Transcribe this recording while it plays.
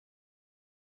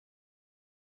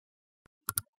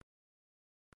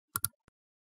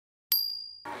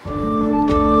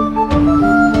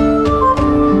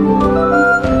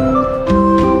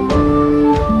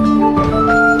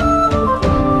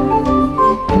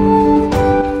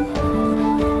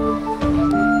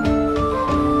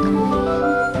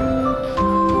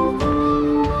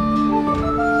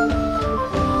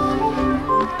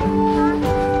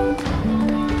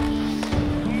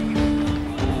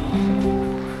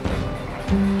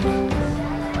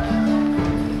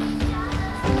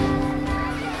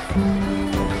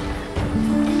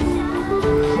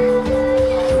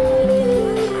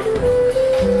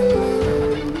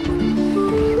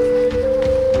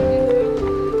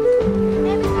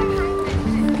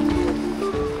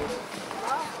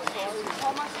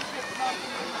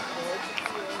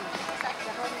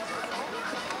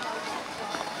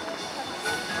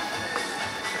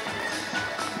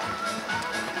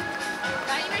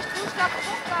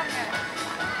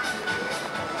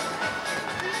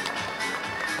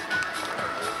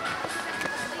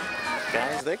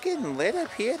Guys, they're getting lit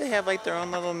up here. They have like their own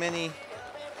little mini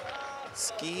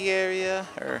ski area,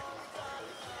 or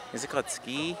is it called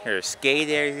ski? Or skate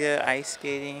area, ice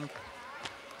skating.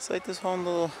 It's like this whole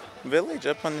little village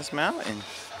up on this mountain.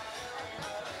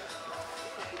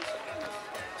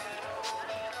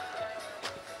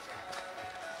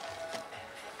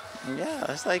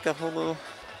 Yeah, it's like a whole little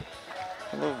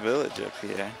village up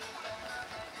here.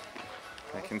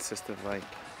 That consists of like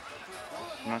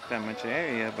not that much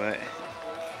area, but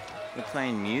they're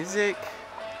playing music.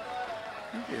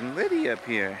 They're getting litty up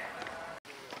here.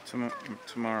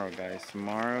 Tomorrow, guys.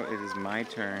 Tomorrow it is my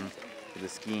turn for the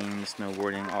skiing,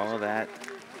 snowboarding, all of that.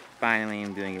 Finally,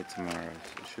 I'm doing it tomorrow.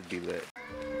 So it should be lit.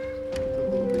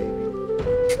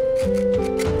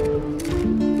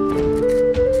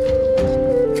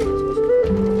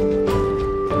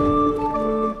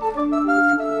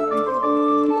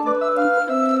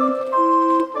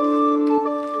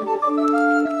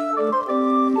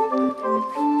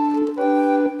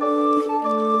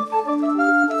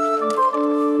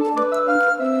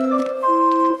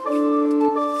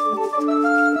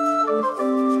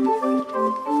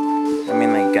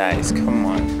 Guys, come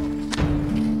on.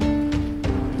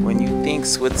 When you think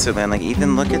Switzerland, like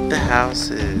even look at the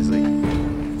houses. Like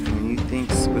when you think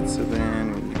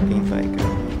Switzerland, when you think like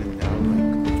even now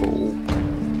like folk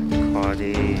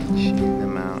cottage in the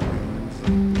mountains.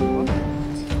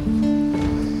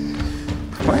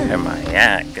 Where am I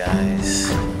at, guys?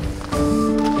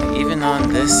 Even on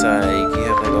this side, you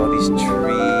have like all these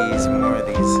trees, more of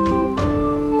these.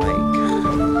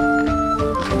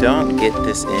 Don't get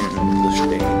this in the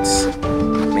States.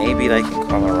 Maybe like in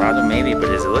Colorado, maybe, but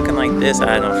is it looking like this?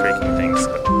 I don't freaking think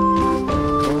so.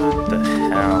 What the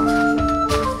hell?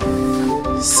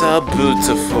 So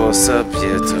beautiful, so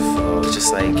beautiful.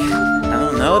 Just like, I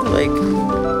don't know, like,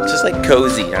 just like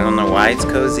cozy. I don't know why it's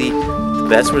cozy. The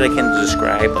best word I can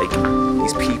describe like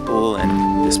these people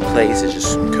and this place is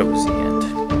just cozy and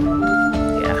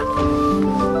yeah.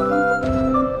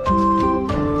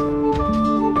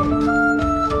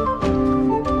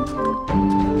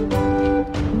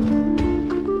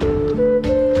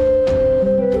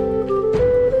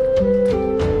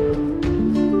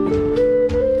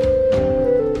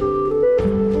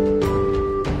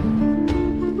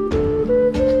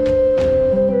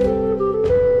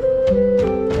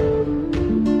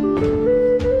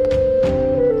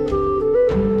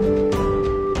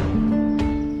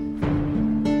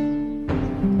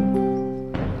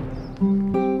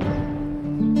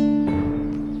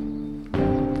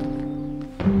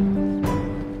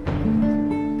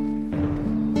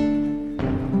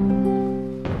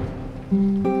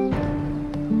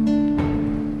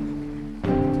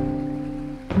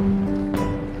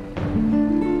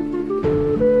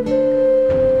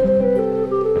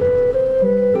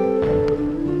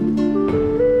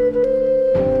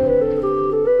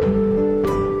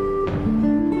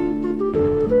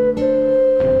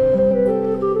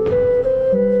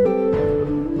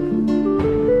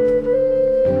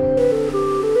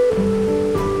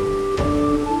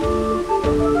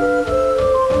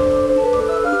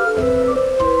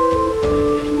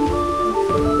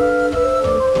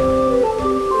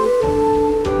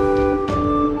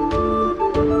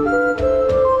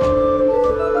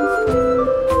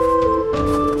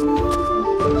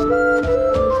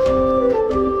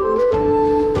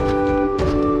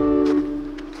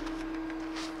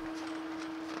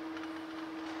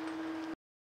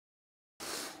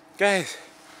 Guys,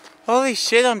 holy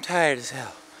shit, I'm tired as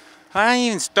hell. I ain't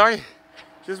even started.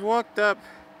 Just walked up.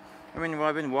 I mean, well,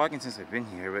 I've been walking since I've been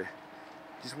here, but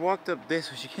just walked up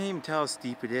this, which you can't even tell how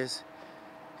steep it is.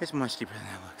 It's much steeper than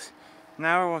that looks.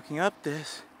 Now we're walking up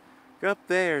this, up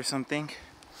there or something.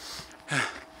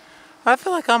 I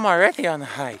feel like I'm already on the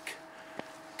hike.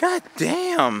 God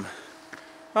damn.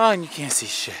 Oh, and you can't see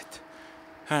shit.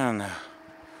 I don't know.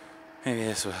 Maybe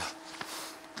this will.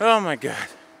 Oh my god.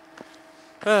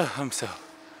 Oh, I'm so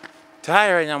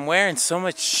tired and I'm wearing so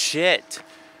much shit.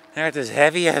 I got this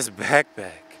heavy ass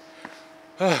backpack.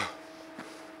 Oh.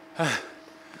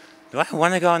 Do I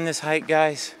want to go on this hike,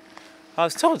 guys? I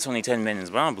was told it's only 10 minutes,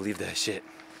 but I don't believe that shit.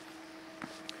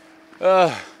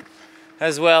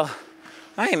 As well,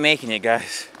 I ain't making it,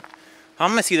 guys.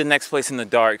 I'm gonna see the next place in the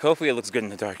dark. Hopefully it looks good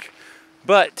in the dark.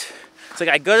 But it's like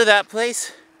I go to that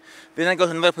place, then I go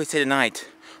to another place to the night.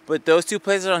 But those two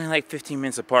places are only like 15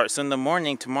 minutes apart. So in the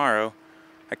morning tomorrow,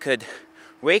 I could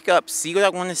wake up, see what I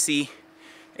want to see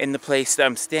in the place that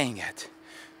I'm staying at.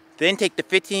 Then take the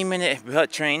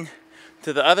 15-minute train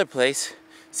to the other place,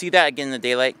 see that again in the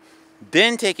daylight.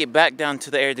 then take it back down to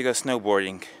the area to go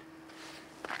snowboarding.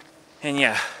 And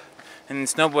yeah, and then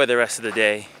snowboard the rest of the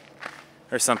day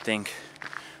or something.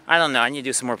 I don't know, I need to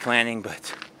do some more planning,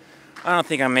 but I don't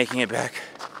think I'm making it back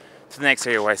to the next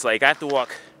area where it's like I have to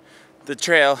walk the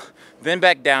trail, then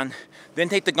back down, then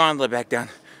take the gondola back down,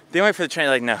 then wait for the train.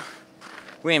 Like, no,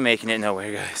 we ain't making it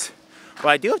nowhere, guys.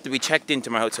 Well, I do have to be checked into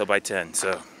my hotel by 10,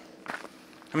 so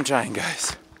I'm trying,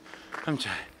 guys. I'm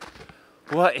trying.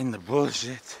 What in the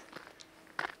bullshit?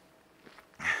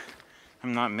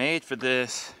 I'm not made for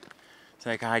this. It's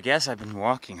like, I guess I've been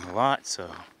walking a lot, so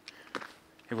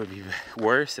it would be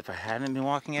worse if I hadn't been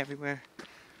walking everywhere.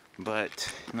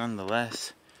 But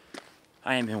nonetheless,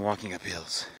 I ain't been walking up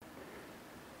hills.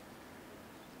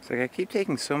 It's like I keep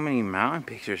taking so many mountain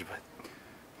pictures, but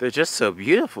they're just so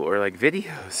beautiful, or like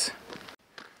videos.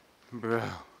 Bro,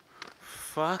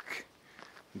 fuck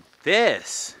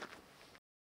this.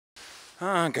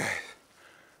 Oh, guys,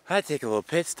 I had to take a little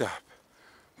pit stop.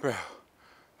 Bro,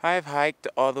 I've hiked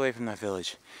all the way from that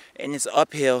village, and it's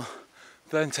uphill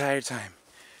the entire time.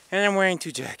 And I'm wearing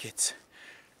 2 jackets.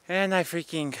 And I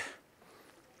freaking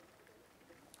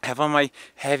have on my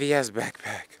heavy ass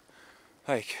backpack.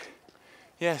 Like,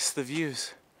 yes, the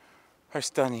views are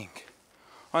stunning.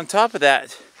 On top of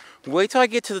that, wait till I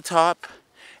get to the top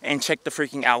and check the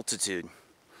freaking altitude.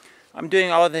 I'm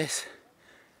doing all this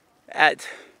at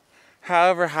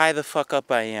however high the fuck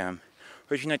up I am.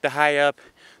 Which, you know, like, the higher up,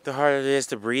 the harder it is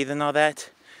to breathe and all that.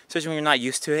 Especially when you're not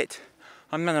used to it.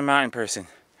 I'm not a mountain person.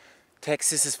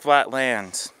 Texas is flat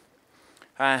lands.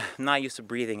 I'm not used to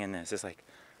breathing in this. It's like,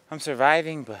 I'm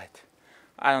surviving, but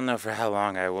I don't know for how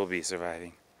long I will be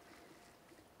surviving.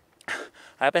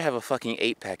 I better have a fucking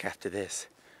 8-pack after this.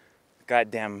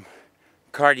 Goddamn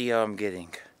cardio I'm getting.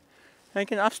 I'm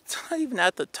still not even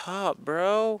at the top,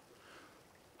 bro.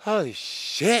 Holy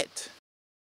shit.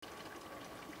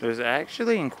 There's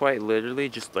actually, and quite literally,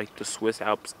 just like the Swiss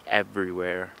Alps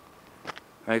everywhere.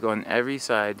 Like on every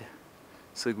side.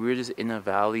 It's like we're just in a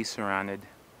valley surrounded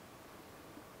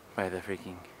by the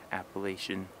freaking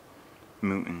Appalachian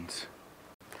mountains.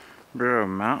 Bro,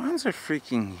 mountains are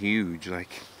freaking huge. Like,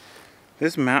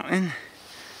 this mountain,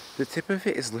 the tip of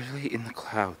it is literally in the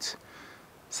clouds.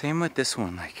 Same with this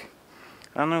one. Like,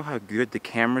 I don't know how good the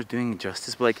camera's doing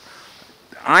justice, but like,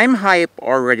 I'm high up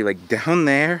already. Like, down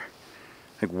there,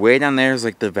 like way down there is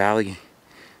like the valley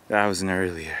that I was in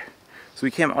earlier. So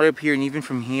we came all up here, and even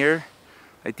from here,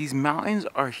 like, these mountains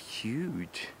are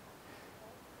huge.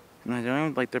 And I don't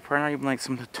even, like, they're probably not even like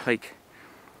some, like,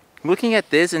 looking at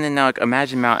this and then now, like,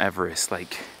 imagine Mount Everest.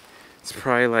 Like, it's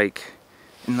probably like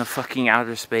in the fucking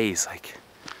outer space. Like,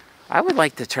 I would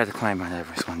like to try to climb Mount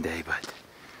Everest one day, but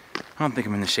I don't think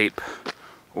I'm in the shape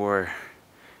or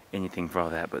anything for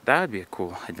all that. But that would be a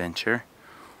cool adventure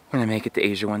when I make it to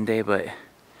Asia one day. But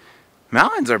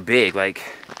mountains are big. Like,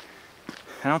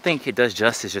 I don't think it does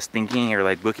justice just thinking or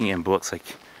like looking in books. Like,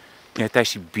 you have to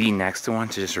actually be next to one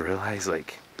to just realize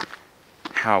like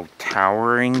how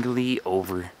toweringly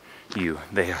over you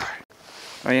they are.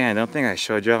 Oh yeah, I don't think I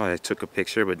showed y'all. I took a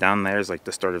picture, but down there is like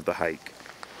the start of the hike.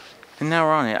 And now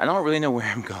we're on it. I don't really know where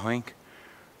I'm going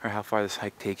or how far this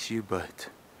hike takes you, but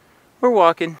we're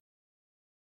walking.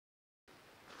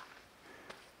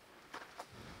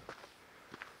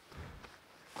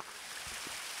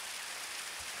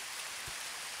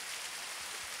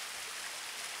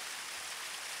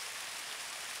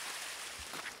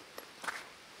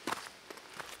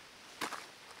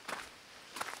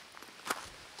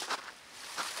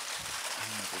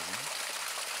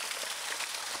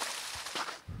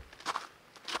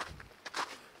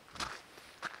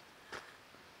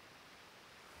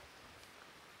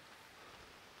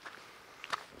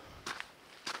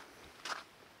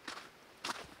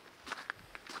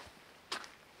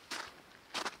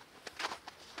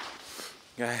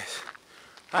 Guys,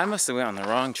 I must have went on the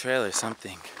wrong trail or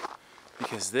something,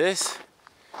 because this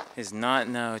is not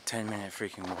no 10-minute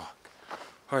freaking walk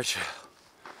or trail.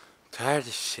 I'm tired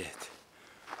of shit.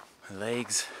 My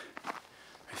legs,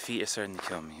 my feet are starting to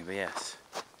kill me, but yes.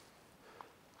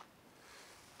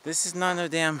 This is not no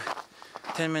damn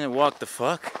 10-minute walk, the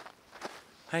fuck?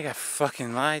 I got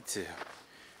fucking lied to.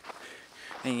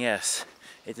 And yes,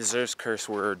 it deserves curse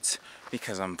words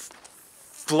because I'm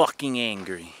fucking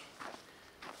angry.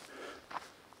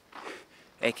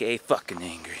 AKA fucking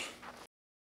angry.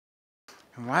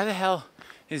 And why the hell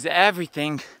is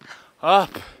everything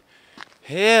uphill?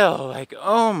 Like,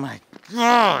 oh my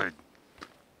god.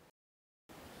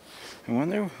 I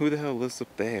wonder who the hell lives up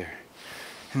there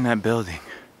in that building,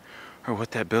 or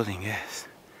what that building is.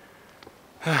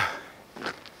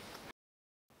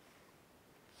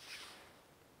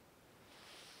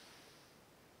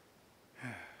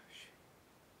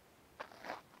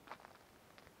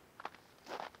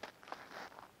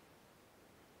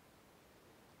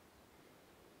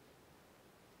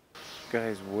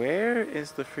 Guys, where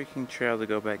is the freaking trail to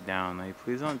go back down? Like,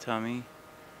 please don't tell me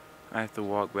I have to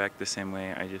walk back the same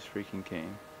way I just freaking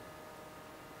came.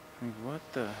 Like, what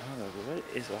the hell? What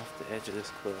is off the edge of this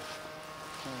cliff?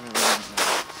 I don't really know.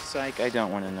 Psych, I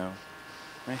don't want to know.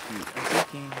 My feet are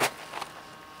aching.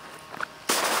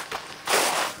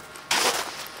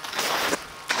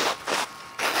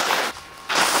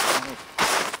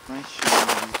 My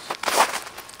shoes.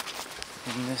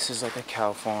 And this is like a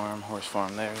cow farm, horse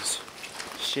farm. There's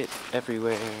shit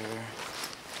everywhere.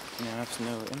 Now I have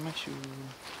snow in my shoe.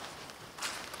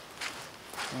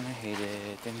 And I hate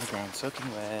it. And the ground's soaking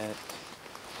wet.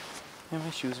 And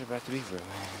my shoes are about to be ruined.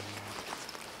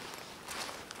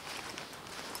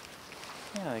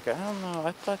 Yeah, like, I don't know.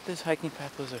 I thought this hiking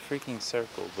path was a freaking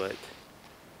circle, but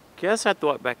guess I have to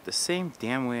walk back the same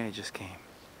damn way I just came.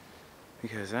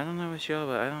 Because I don't know about y'all,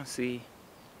 but I don't see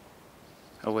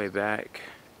a way back.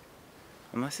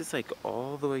 Unless it's like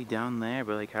all the way down there,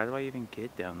 but like how do I even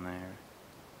get down there?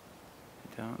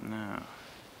 I don't know.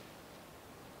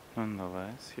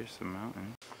 Nonetheless, here's some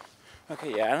mountain.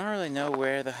 Okay, yeah, I don't really know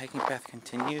where the hiking path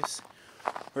continues,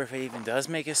 or if it even does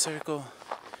make a circle.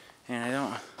 And I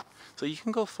don't, so you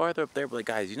can go farther up there, but like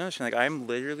guys, you know what I'm saying? Like I'm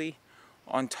literally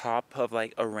on top of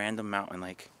like a random mountain.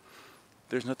 Like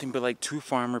there's nothing but like 2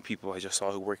 farmer people I just saw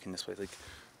who work in this place. Like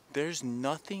there's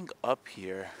nothing up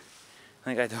here.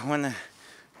 Like I don't want to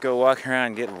go walk around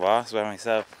and get lost by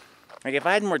myself. Like if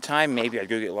I had more time, maybe I'd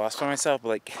go get lost by myself, but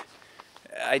like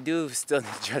I do still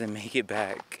need to try to make it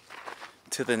back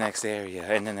to the next area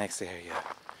and the next area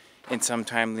in some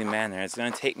timely manner. It's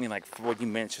gonna take me like 40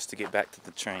 minutes just to get back to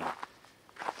the train.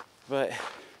 But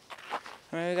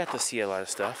I mean, we got to see a lot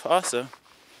of stuff. Also,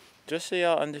 just so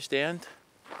y'all understand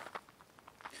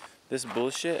this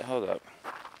bullshit, hold up.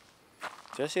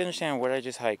 Just so you understand what I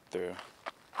just hiked through.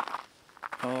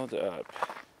 Hold up.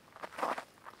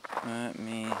 Let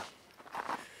me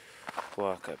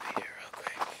walk up here real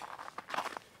quick.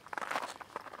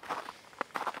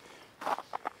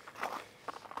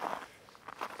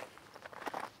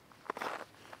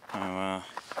 Oh well,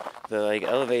 the like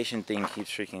elevation thing keeps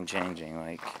freaking changing.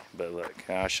 Like, but look,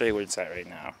 I'll show you where it's at right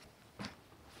now.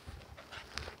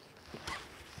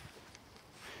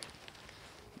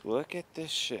 Look at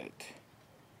this shit.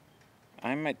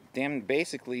 I'm at damn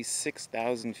basically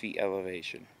 6,000 feet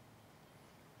elevation.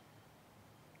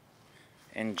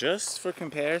 And just for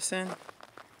comparison,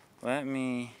 let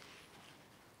me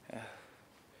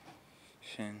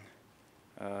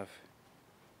of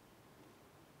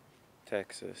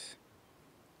Texas.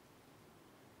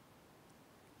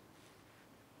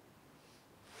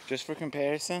 Just for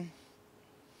comparison,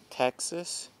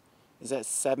 Texas is at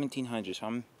 1,700. So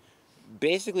I'm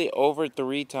basically over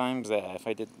 3 times that. If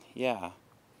I did, yeah,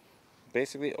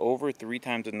 basically over 3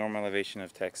 times the normal elevation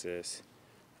of Texas.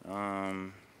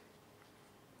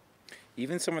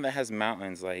 Even somewhere that has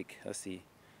mountains, like, let's see,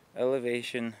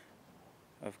 elevation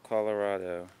of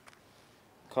Colorado.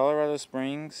 Colorado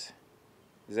Springs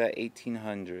is at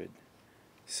 1,800.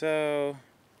 So,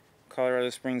 Colorado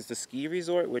Springs, the ski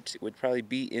resort, which would probably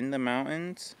be in the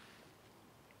mountains.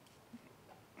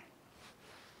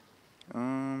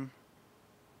 Oh,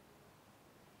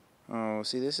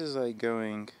 see, this is like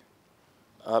going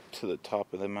up to the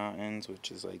top of the mountains,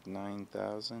 which is like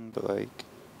 9,000, but like,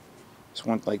 just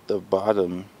want like the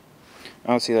bottom.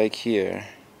 Oh, see, like here.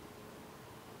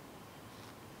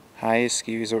 Highest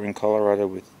ski resort in Colorado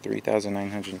with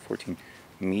 3,914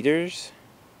 meters.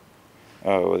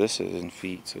 Oh, well, this is in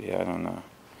feet, so yeah, I don't know.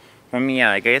 I mean,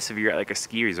 yeah, like, I guess if you're at like a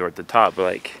ski resort at the top, but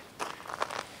like,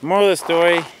 the moral of the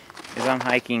story is I'm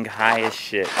hiking high as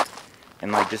shit.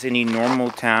 And like just any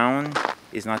normal town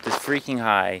is not this freaking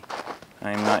high.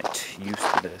 I'm not used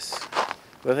to this.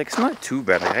 But like, it's not too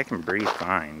bad. Like, I can breathe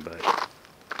fine, but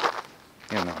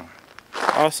you know.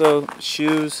 Also,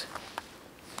 shoes,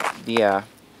 yeah,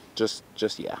 just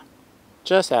yeah.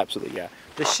 Just absolutely yeah.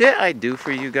 The shit I do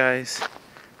for you guys,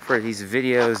 for these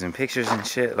videos and pictures and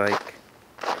shit, like,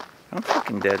 I'm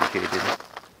fucking dedicated.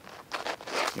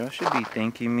 Y'all should be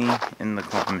thanking me in the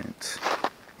comments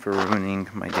for ruining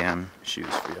my damn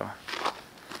shoes for y'all.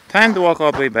 Time to walk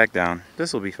all the way back down.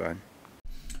 This will be fun.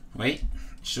 Wait,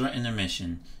 short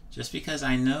intermission. Just because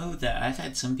I know that I've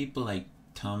had some people like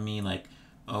tell me like,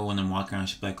 oh, when I'm walking around, I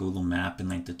should put like a little map in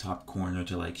like the top corner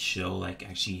to like show like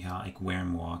actually how like where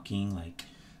I'm walking, like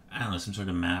I don't know, some sort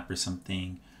of map or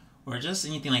something, or just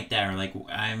anything like that. Or like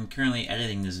I'm currently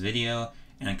editing this video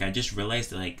and like I just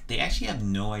realized that like they actually have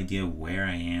no idea where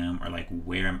I am or like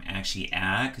where I'm actually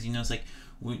at, because you know it's like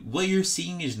what you're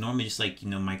seeing is normally just like, you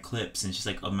know, my clips, and it's just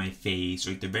like of my face,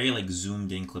 or like they're very like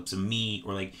zoomed in clips of me,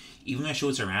 or like even when I show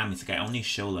what's around me, it's like I only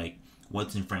show like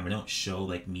what's in front. We don't show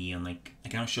like me on like I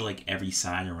don't show like every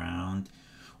side around,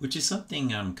 which is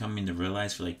something I'm coming to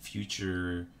realize for like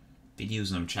future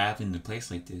videos when I'm traveling to a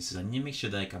place like this. Is I need to make sure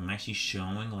that like I'm actually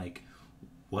showing like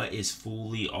what is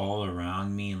fully all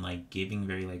around me and like giving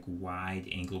very like wide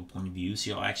angle point of view,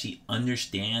 so you'll actually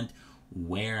understand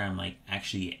where I'm like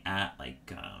actually at,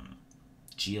 like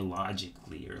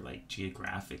geologically or like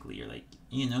geographically, or like,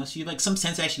 you know, so you have like some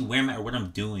sense of actually where I'm at or what I'm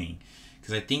doing.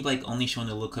 Because I think like only showing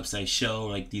the little clips I show,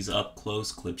 like these up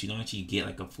close clips, you don't actually get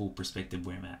like a full perspective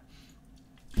where I'm at.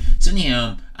 So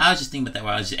anyhow, I was just thinking about that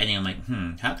while I was just editing. I'm like,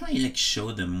 how can I like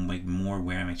show them like more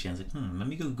where I'm actually? I was like, let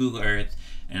me go Google Earth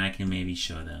and I can maybe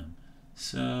show them.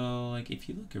 So like if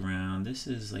you look around, this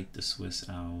is like the Swiss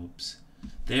Alps.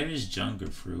 There's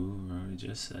Jungfrau, I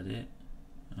just said it.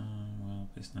 Well,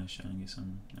 it's not showing you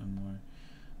no more.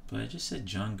 But I just said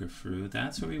Jungfrau.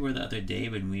 That's where we were the other day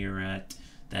when we were at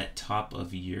that top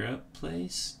of Europe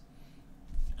place.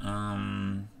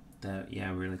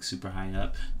 Yeah, we're like super high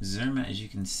up. Zermatt, as you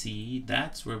can see,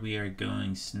 that's where we are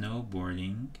going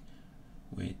snowboarding,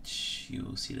 which you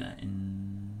will see that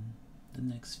in the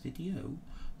next video.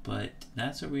 But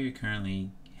that's where we are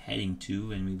currently heading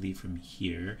to, and we leave from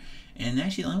here. And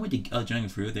actually, the only way to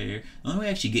Jungfrau there, the only way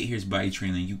to actually get here is by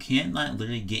train. Like, you can't not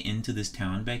literally get into this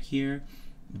town back here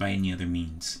by any other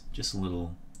means. Just a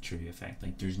little trivia fact.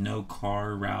 Like, there's no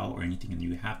car route or anything, and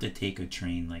you have to take a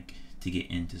train like to get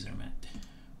into Zermatt,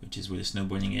 which is where the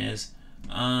snowboarding is.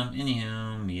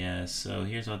 Anyhow, yeah, so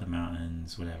here's all the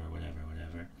mountains, whatever.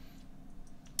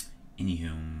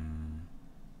 Anywho,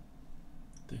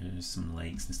 there's some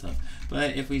lakes and stuff.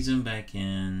 But if we zoom back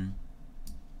in,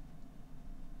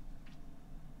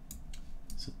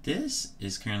 so this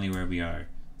is currently where we are.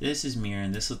 This is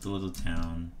Mürren, this is the little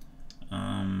town.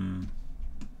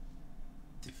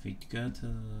 If we go to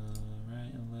the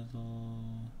right a little,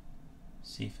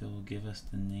 see if it will give us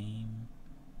the name.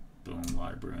 Boom,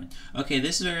 Lauterbrunnen. Okay,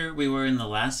 this is where we were in the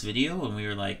last video when we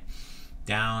were like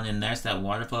down, and there's that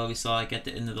waterfall we saw like at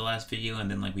the end of the last video,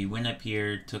 and then like we went up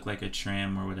here, took like a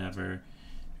tram or whatever,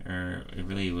 or it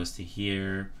really was to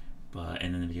here, but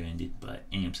and then the video ended. But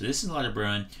anyway, so this is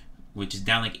Lauterbrunnen, which is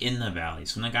down like in the valley.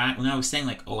 So when I was saying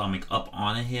like, oh, I'm like up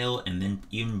on a hill, and then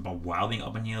even while being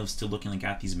up on a hill, still looking like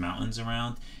at these mountains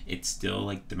around, it's still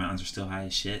like the mountains are still high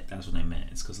as shit. That's what I meant.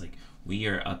 It's because like we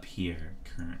are up here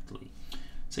currently.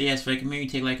 So yes, if I can maybe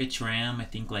take like a tram, I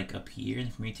think like up here, and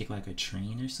if maybe take like a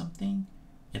train or something.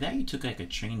 I thought you took like a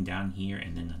train down here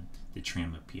and then the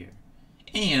tram up here.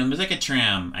 Anyway, there's like a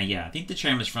tram. Yeah, I think the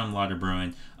tram is from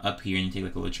Lauterbrunnen up here, and you take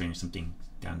like a little train or something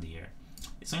down to here.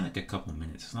 It's only like a couple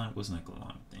minutes. It wasn't like a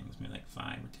long thing. It was maybe like 5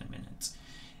 or 10 minutes.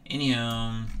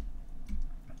 Anyhow,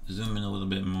 zoom in a little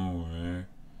bit more.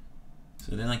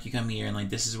 So then like you come here, and like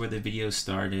this is where the video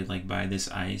started, like by this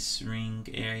ice ring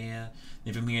area.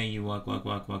 Then from here you walk, or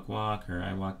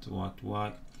I walked.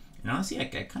 And honestly, I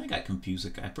kind of got confused.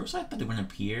 Like at first I thought it went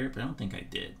up here, but I don't think I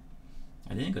did.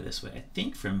 I didn't go this way. I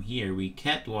think from here we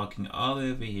kept walking all the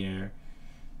way over here,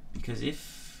 because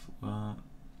well,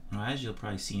 as you'll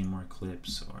probably see in more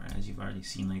clips, or as you've already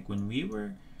seen, like when we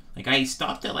were, like I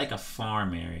stopped at like a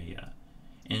farm area,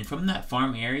 and from that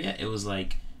farm area, it was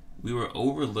like we were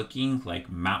overlooking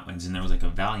like mountains, and there was like a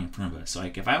valley in front of us. So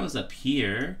like if I was up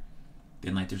here,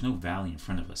 then like there's no valley in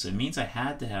front of us. So it means I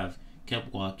had to have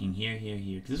kept walking here,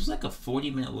 because this was like a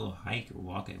 40-minute little hike or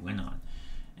walk I went on.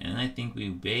 And I think we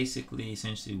basically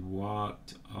essentially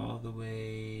walked all the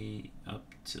way up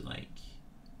to like,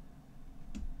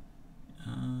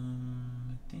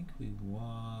 I think we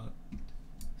walked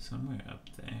somewhere up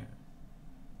there.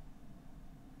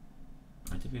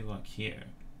 Or did we walk here?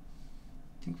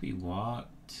 I think we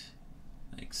walked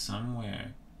like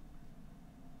somewhere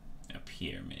up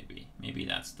here, maybe. Maybe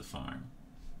that's the farm.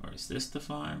 Or is this the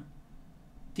farm?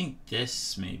 I think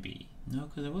this maybe. No,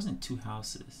 because there wasn't 2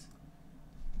 houses.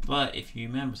 But if you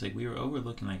remember, it's like we were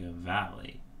overlooking like a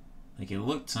valley. Like it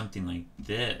looked something like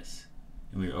this.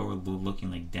 And we were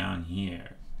overlooking like down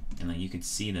here. And like you could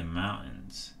see the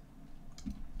mountains.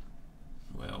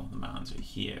 Well, the mountains are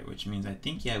here, which means I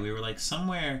think, yeah, we were like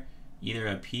somewhere either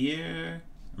up here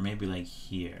or maybe like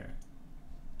here.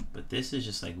 But this is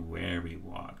just like where we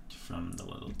walked from the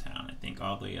little town. I think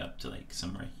all the way up to like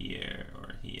somewhere here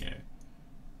or here.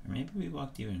 Or maybe we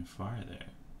walked even farther.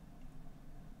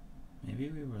 Maybe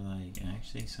we were like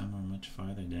actually somewhere much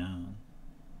farther down.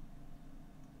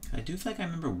 I do feel like I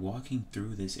remember walking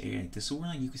through this area. Like, this is where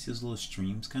like you can see those little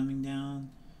streams coming down.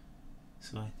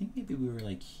 So I think maybe we were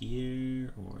like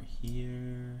here or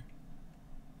here.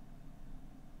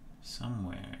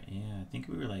 Somewhere. Yeah, I think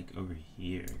we were like over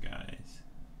here, guys.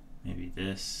 Maybe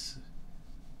this.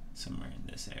 somewhere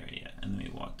in this area, and then we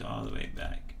walked all the way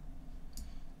back.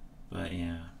 But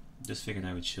yeah, just figured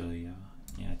I would show y'all.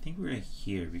 Yeah, I think we're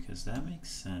here because that makes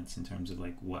sense in terms of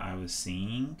like what I was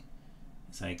seeing.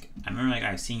 It's like, I remember like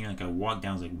I was seeing here, like I walked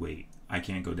down, I was like, wait, I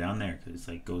can't go down there because it's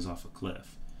like goes off a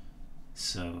cliff.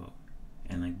 So,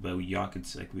 and like, but y'all could,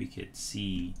 like, we could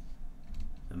see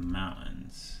the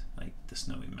mountains, like the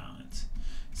snowy mountains.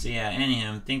 So yeah,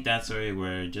 anyhow, I think that's where we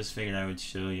were. Just figured I would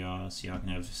show y'all so y'all can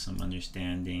have some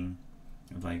understanding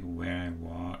of like where I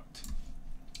walked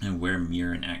and where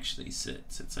Mürren actually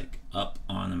sits. It's like up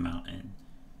on a mountain,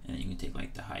 and then you can take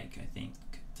like the hike, I think,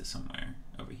 to somewhere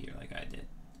over here like I did.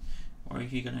 Or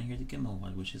if you're gonna hear the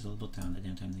Gimmelwald, which is a little town that I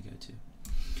didn't have time to go to.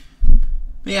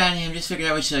 But yeah, I just figured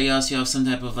I would show y'all so you have some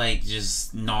type of like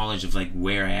just knowledge of like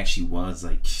where I actually was,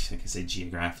 like I said,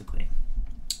 geographically.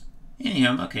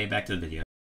 Anyhow, okay, back to the video.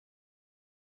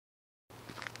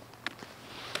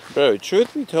 Bro,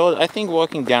 truth be told, I think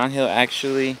walking downhill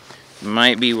actually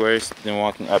might be worse than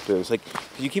walking uphill. It's like,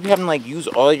 you keep having to like use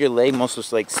all your leg muscles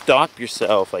to like stop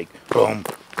yourself, like boom,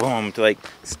 boom, to like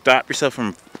stop yourself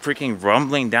from freaking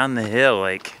rumbling down the hill.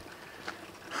 Like,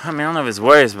 I mean, I don't know if it's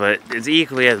worse, but it's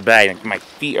equally as bad. Like, my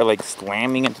feet are like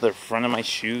slamming into the front of my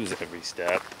shoes every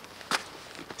step.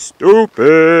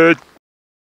 Stupid!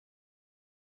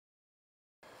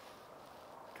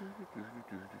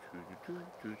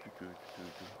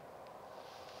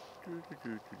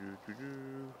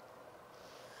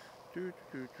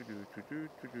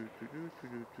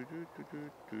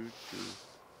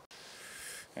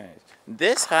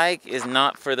 This hike is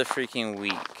not for the freaking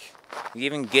weak.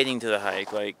 Even getting to the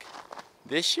hike, like,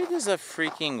 this shit is a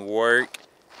freaking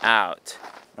workout.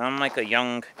 I'm like a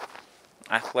young,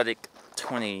 athletic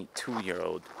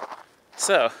 22-year-old.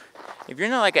 So, if you're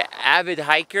not like an avid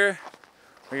hiker,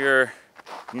 or you're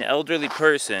an elderly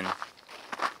person,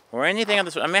 or anything of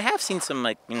this, I mean, I have seen some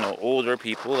like, you know, older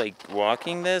people like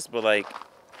walking this, but like,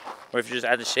 or if you're just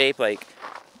out of shape, like,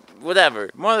 whatever.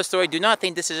 Moral of the story, do not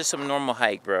think this is just some normal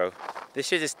hike, bro. This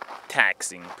shit is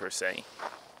taxing, per se.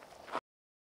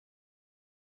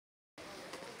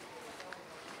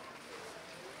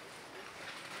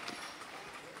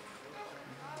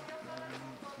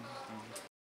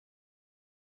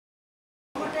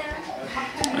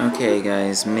 Okay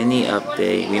guys, mini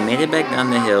update. We made it back down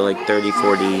the hill like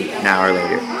 30-40 an hour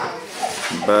later.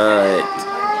 But,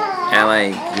 at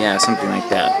like, yeah, something like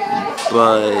that.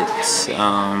 But,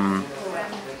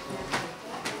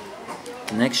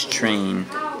 the next train,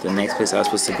 the next place I was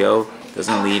supposed to go,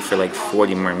 doesn't leave for like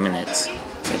 40 more minutes.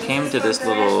 So I came to this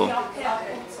little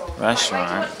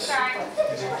restaurant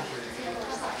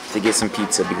to get some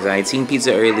pizza because I had seen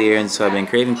pizza earlier, and so I've been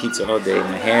craving pizza all day.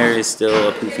 My hair is still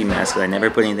a poofy mess because I never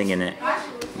put anything in it.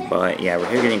 But yeah, we're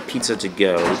here getting pizza to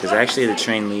go because actually the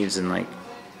train leaves in like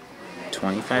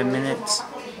 25 minutes.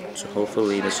 So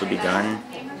hopefully this will be done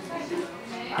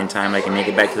in time. I can make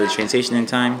it back to the train station in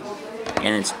time.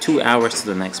 And it's 2 hours to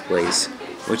the next place,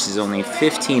 which is only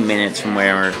 15 minutes from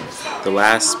where the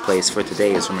last place for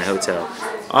today is, from my hotel.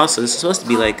 Also, this is supposed to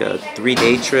be like a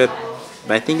 3-day trip.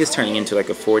 But I think it's turning into like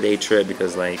a 4-day trip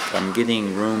because like I'm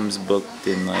getting rooms booked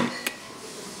in like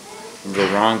the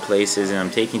wrong places and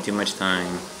I'm taking too much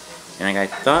time. And like I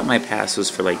thought my pass was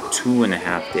for like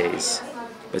 2.5 days.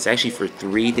 But it's actually for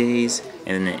 3 days,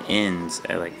 and then it ends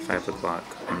at like 5 o'clock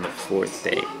on the 4th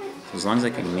day. So as long as I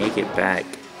can make it back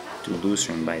to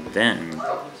Lauterbrunnen by then,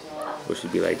 which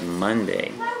would be like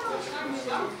Monday,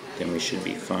 then we should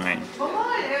be fine. But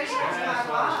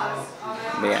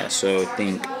yeah, so I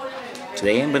think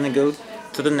today I'm going to go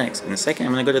to the next, in a second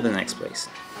I'm going to go to the next place.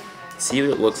 See what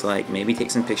it looks like, maybe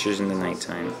take some pictures in the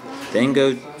nighttime. Then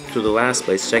go to the last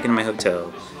place, check in my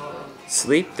hotel,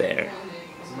 sleep there.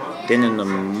 Then in the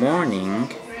morning,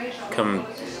 come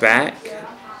back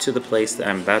to the place that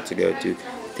I'm about to go to,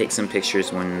 take some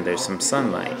pictures when there's some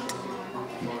sunlight.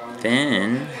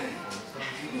 Then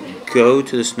go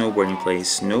to the snowboarding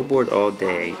place, snowboard all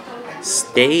day,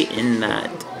 stay in that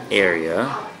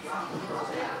area.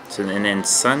 So, and then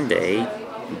Sunday,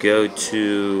 go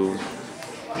to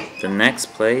the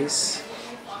next place,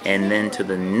 and then to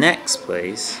the next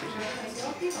place.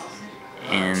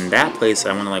 And that place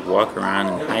I want to like walk around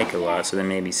and hike a lot, so then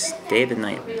maybe stay the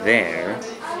night there,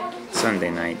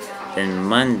 Sunday night. Then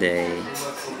Monday,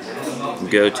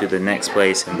 go to the next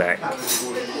place and back.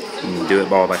 And do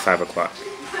it all by 5 o'clock.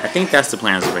 I think that's the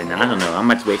plan as of right now. I don't know. I'm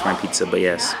about to wait for my pizza, but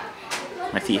yes.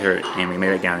 My feet hurt, and we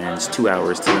made it down, and it's 2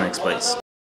 hours to the next place.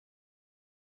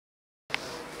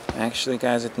 Actually,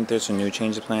 guys, I think there's a new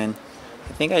change of plan.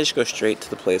 I think I just go straight to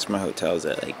the place where my hotel is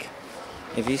at. Like,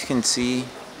 if you can see,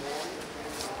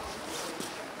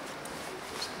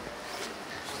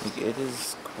 like, it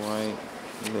is quite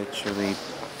literally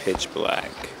pitch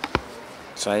black.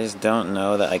 So I just don't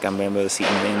know that like I'm gonna be able to see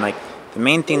anything. Like the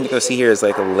main thing to go see here is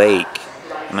like a lake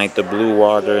and like the blue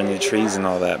water and the trees and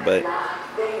all that, but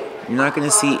you're not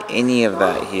gonna see any of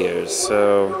that here.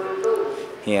 So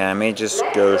yeah, I may just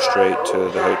go straight to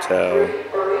the hotel,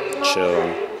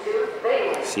 chill,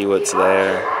 see what's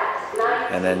there,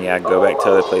 and then yeah, go back to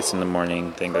the other place in the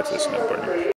morning, then go to the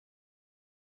snowboarding.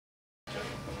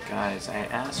 Guys, I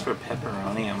asked for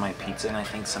pepperoni on my pizza, and I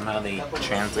think somehow they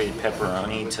translated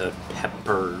pepperoni to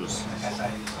peppers.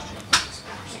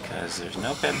 Because there's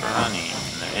no pepperoni,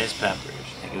 and there is peppers.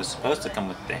 Like, it was supposed to come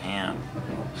with the ham,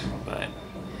 but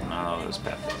not all those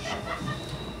peppers.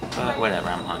 But whatever,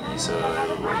 I'm hungry, so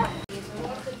it'll work.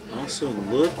 Also,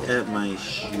 look at my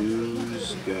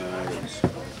shoes, guys.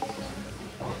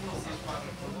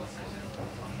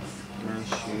 My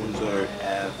shoes are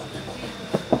effed.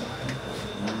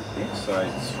 This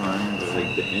side's fine, but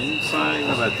like the inside,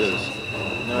 how about this?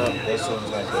 No, this one's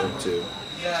not good too.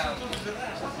 No.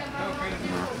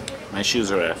 My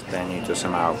shoes are effed. I need to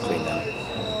somehow clean them.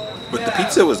 But the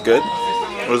pizza was good.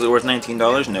 Was it worth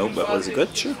 $19? No, but was it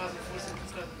good? Sure.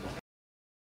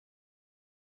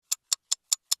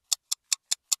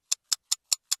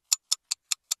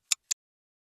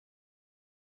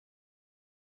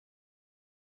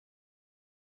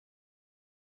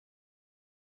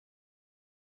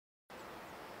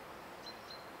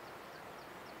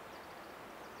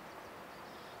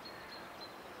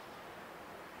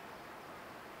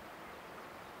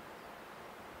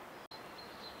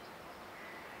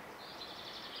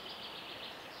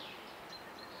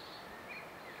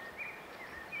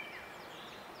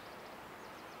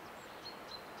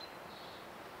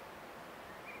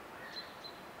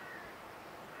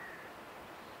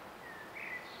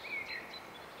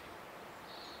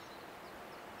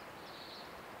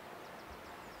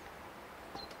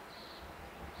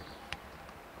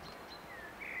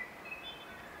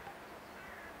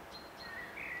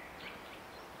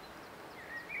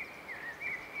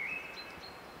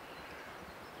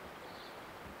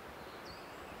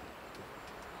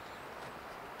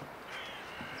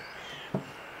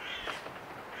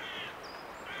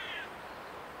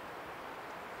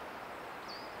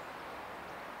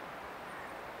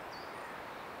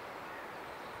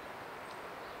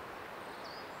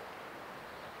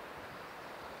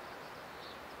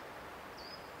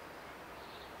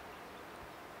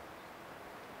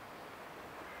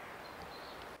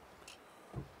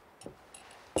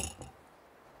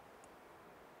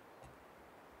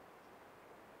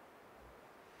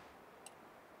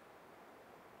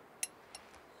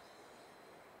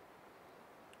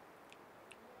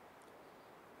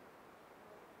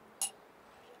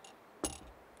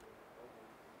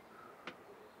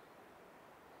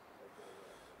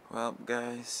 Well,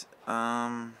 guys,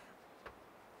 update.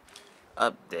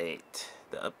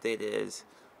 The update is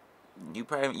you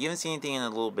haven't seen anything in a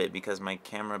little bit because my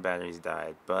camera batteries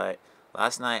died. But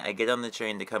last night I get on the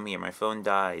train to come here. My phone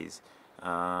dies.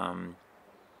 The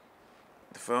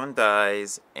phone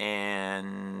dies,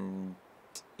 and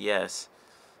yes,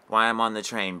 while I'm on the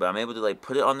train. But I'm able to like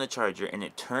put it on the charger, and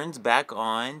it turns back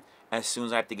on as soon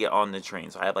as I have to get on the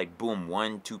train. So I have like boom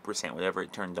 1-2%, whatever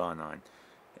it turned on.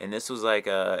 And this was like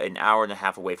an hour and a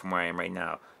half away from where I am right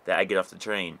now that I get off the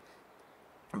train.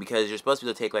 Because you're supposed to be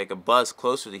able to take like a bus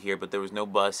closer to here, but there was no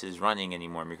buses running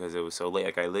anymore because it was so late.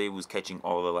 Like I literally was catching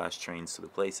all the last trains to the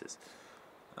places.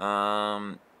 So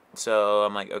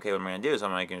I'm like, okay, what am I going to do? So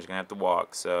I'm like, I'm just going to have to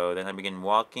walk. So then I begin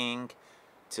walking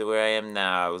to where I am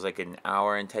now. It was like an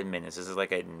hour and 10 minutes. This is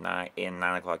like at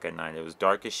 9 o'clock at night. It was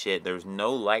dark as shit. There was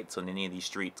no lights on any of these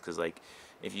streets because like,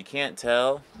 if you can't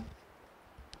tell,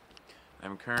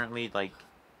 I'm currently, like,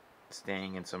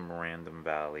 staying in some random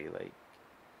valley, like,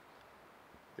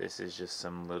 this is just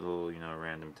some little, you know,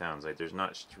 random towns, like, there's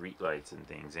not street lights and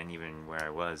things, and even where I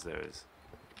was, there was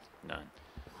none.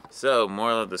 So,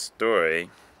 moral of the story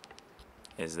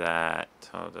is that,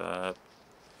 hold up,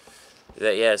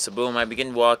 yeah, so boom, I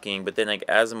begin walking, but then, like,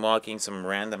 as I'm walking, some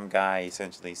random guy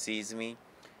essentially sees me,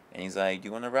 and he's like, do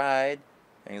you want to ride?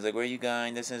 And he's like, where are you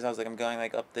going? This is, I was like, I'm going,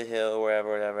 like, up the hill, wherever,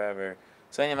 whatever.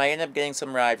 So anyway, I ended up getting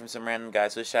some ride from some random guy.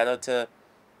 So shout out to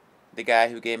the guy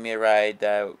who gave me a ride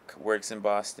that works in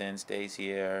Boston, stays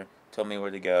here, told me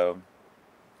where to go.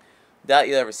 Doubt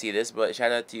you'll ever see this, but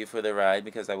shout out to you for the ride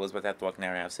because I was about to have to walk an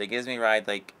hour and a half. So he gives me a ride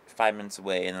like 5 minutes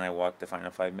away, and then I walk the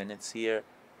final 5 minutes here.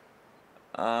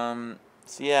 So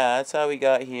yeah, that's how we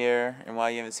got here, and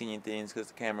why you haven't seen anything is because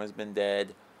the camera's been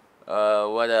dead.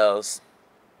 What else?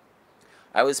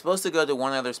 I was supposed to go to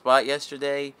one other spot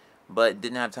yesterday, but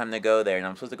didn't have time to go there, and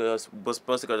was supposed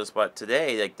to go to the spot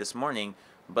today, like this morning,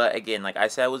 But again, like I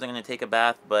said, I wasn't gonna take a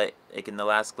bath, but like in the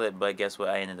last clip. But guess what?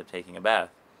 I ended up taking a bath.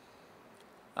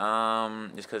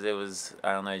 Just because it was,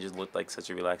 I don't know, it just looked like such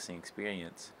a relaxing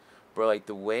experience. Bro, like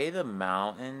the way the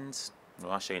mountains.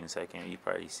 Well, I'll show you in a second. You've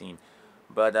probably seen,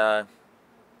 but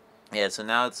yeah. So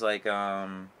now it's like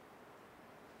 10:30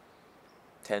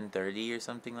 or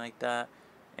something like that,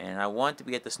 and I want to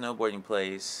be at the snowboarding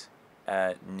place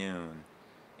at noon,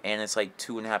 and it's like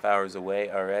 2.5 hours away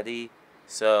already.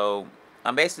 So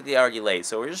I'm basically already late.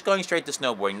 So we're just going straight to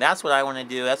snowboarding. That's what I want to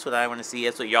do. That's what I want to see.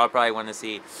 That's what y'all probably want to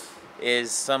see.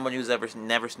 Is someone who's never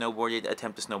snowboarded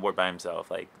attempt to snowboard by himself,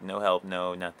 like no help,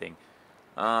 no nothing.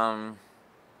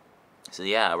 So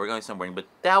yeah, we're going snowboarding, but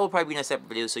that will probably be in a separate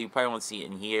video, so you probably won't see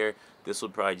it in here. This will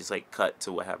probably just like cut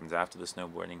to what happens after the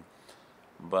snowboarding.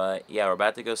 But yeah, we're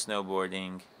about to go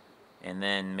snowboarding, and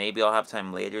then maybe I'll have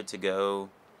time later to go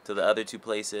to the other two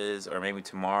places, or maybe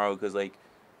tomorrow, because like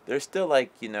there's still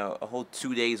like, you know, a whole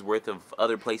 2 days worth of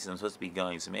other places I'm supposed to be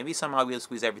going. So maybe somehow I'll be able to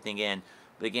squeeze everything in.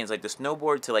 But again, it's like the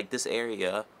snowboard to like this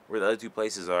area where the other two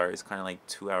places are is kind of like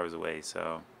 2 hours away.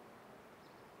 So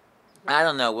I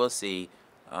don't know. We'll see.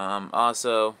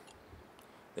 Also,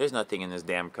 there's nothing in this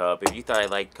damn cup. If you thought I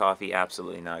liked coffee,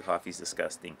 absolutely not. Coffee's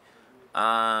disgusting.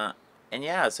 And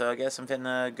yeah, so I guess I'm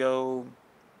finna go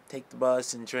take the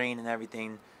bus and train and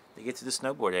everything to get to the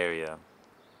snowboard area.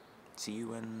 See you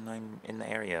when I'm in the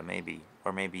area, maybe.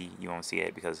 Or maybe you won't see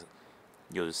it because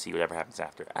you'll just see whatever happens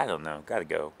after. I don't know. Gotta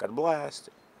go. Gotta blast.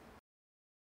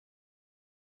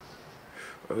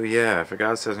 Oh yeah, I forgot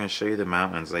I was gonna show you the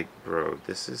mountains. Like, bro,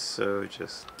 this is so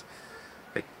just...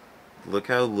 Like, look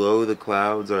how low the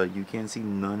clouds are. You can't see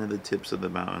none of the tips of the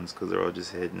mountains because they're all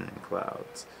just hidden in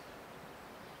clouds.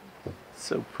 It's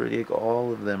so pretty. Like,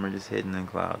 all of them are just hidden in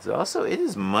clouds. Also, it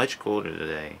is much colder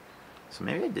today. So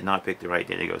maybe I did not pick the right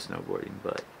day to go snowboarding,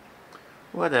 but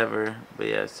whatever. But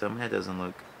yeah, some of that doesn't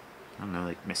look, I don't know,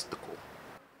 like mystical.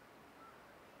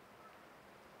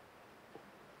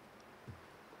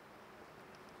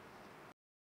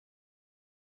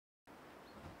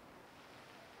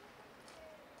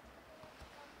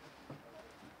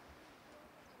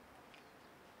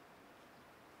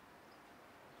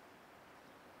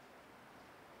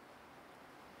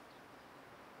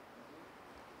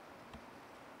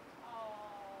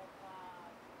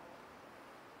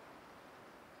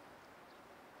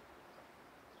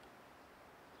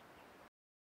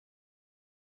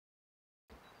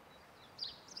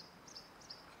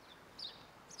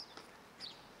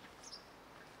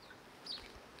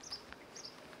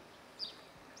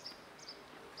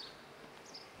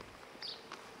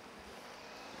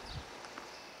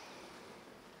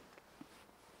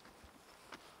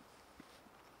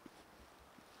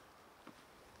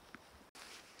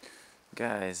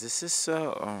 Guys, this is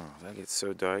so... Oh, that gets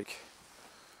so dark.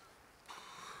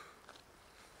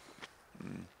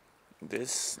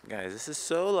 Guys, this is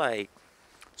so, like,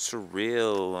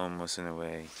 surreal almost in a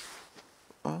way.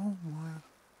 Oh, my...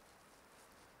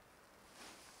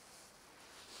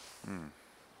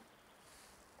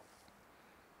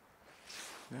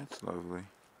 That's lovely.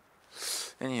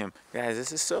 Anyhow, guys,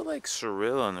 this is so, like,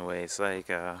 surreal in a way. It's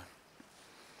like, I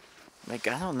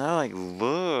don't know, like,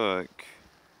 look.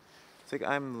 It's like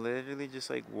I'm literally just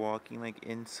like walking like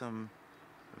in some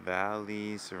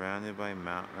valley surrounded by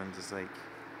mountains, just like,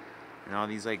 and all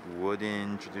these like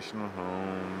wooden traditional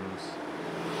homes.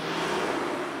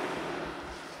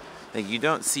 Like you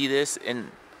don't see this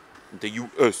in the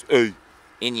USA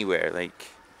anywhere. Like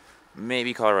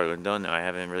maybe Colorado. Don't know. I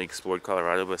haven't really explored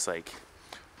Colorado, but it's like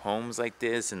homes like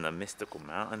this and the mystical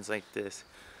mountains like this.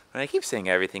 And I keep saying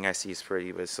everything I see is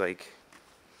pretty, but it's like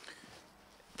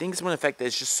things one effect that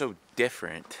is just so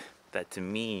different that to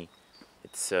me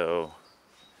it's so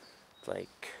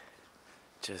like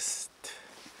just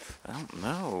I don't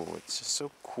know, it's just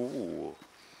so cool.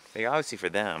 Like obviously for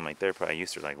them, like they're probably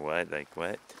used to like what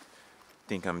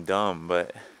think I'm dumb,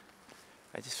 but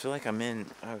I just feel like I'm in,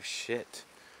 oh shit,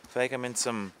 I feel like I'm in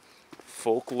some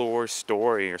folklore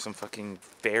story or some fucking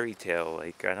fairy tale.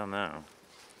 Like I don't know,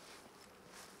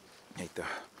 like the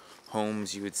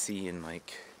homes you would see in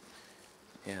like,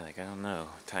 yeah, like I don't know,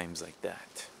 times like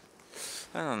that.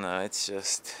 I don't know, it's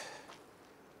just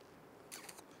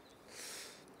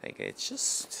like, it's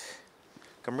just,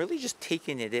 I'm really just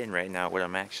taking it in right now, what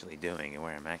I'm actually doing and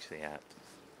where I'm actually at.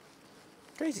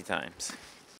 Crazy times.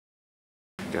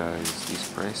 Guys, these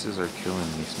prices are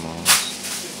killing me, Smalls.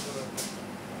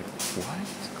 Like,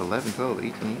 what? 11, 12,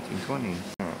 18, 18, 20.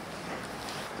 Oh.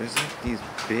 There's like these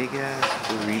big ass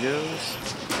burritos.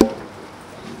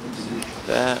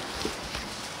 That.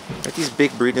 Like these big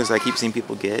burritos I keep seeing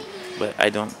people get. but I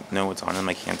don't know what's on them.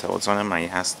 I can't tell what's on them. I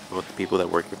asked both the people that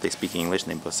work if they speak English,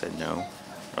 and they both said no,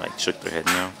 or like shook their head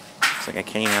no. It's like I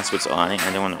can't even ask what's on it.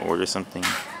 I don't want to order something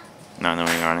not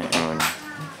knowing on it and,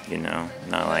 you know,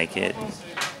 not like it.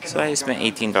 So I spent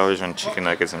 $18 on chicken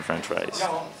nuggets and french fries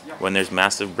when there's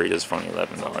massive burritos for only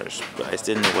 $11, but I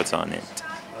still didn't know what's on it.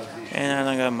 And I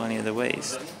don't got money to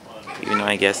waste. Even though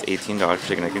I guess $18 for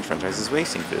chicken nuggets and french fries is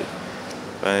wasting food.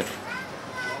 But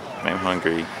I'm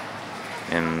hungry,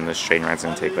 and this train ride's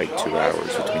gonna take like 2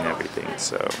 hours between everything,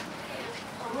 so.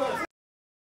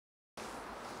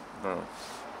 Bro,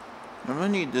 I'm gonna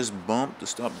need this bump to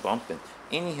stop bumping.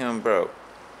 Anyhow, bro.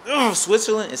 Ugh,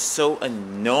 Switzerland is so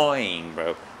annoying,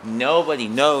 bro. Nobody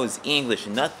knows English.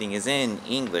 Nothing is in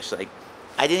English. Like,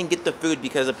 I didn't get the food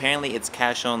because apparently it's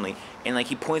cash only. And like,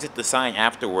 he points at the sign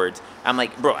afterwards. I'm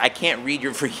like, bro, I can't read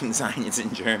your freaking sign. It's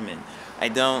in German. I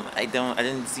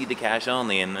didn't see the cash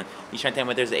only. And then he's trying to tell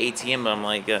me there's an ATM, but I'm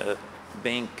like,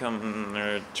 bank come,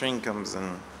 or train comes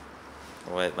in,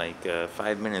 what, like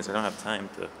 5 minutes. I don't have time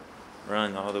to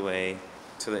run all the way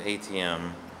to the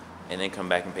ATM and then come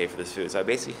back and pay for this food. So I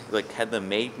basically like had them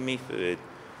make me food,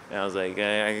 and I was like,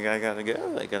 I gotta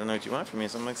go. Like, I don't know what you want from me.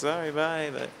 So I'm like, sorry, bye.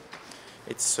 But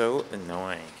it's so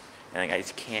annoying, and like I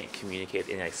just can't communicate.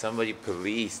 And like, somebody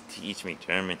please teach me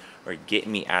German or get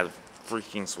me out of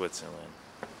freaking Switzerland.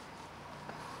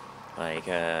 Like,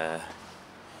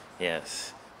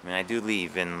 yes. I mean, I do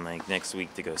leave in like next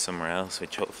week to go somewhere else,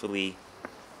 which hopefully.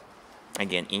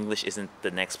 Again, English isn't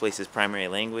the next place's primary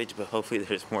language, but hopefully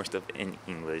there's more stuff in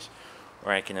English,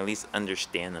 or I can at least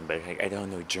understand them better. Like, I don't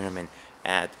know German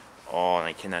at all, and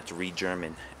I cannot read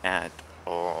German at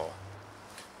all.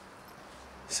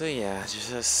 So yeah,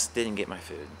 just didn't get my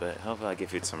food, but hopefully I'll get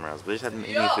food somewhere else. But just haven't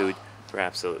made me food for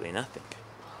absolutely nothing,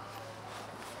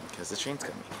 because the train's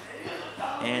coming,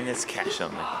 and it's cash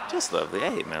only. Just lovely. I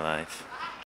hate my life.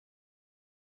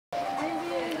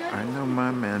 I know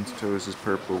my man's toes is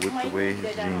purple with the way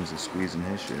his jeans is squeezing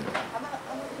his shit.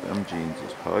 Them jeans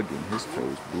is hugging his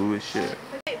toes blue as shit.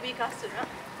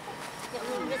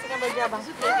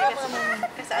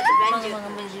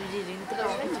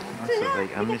 Also,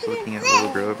 like, I'm just looking at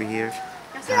little girl over here.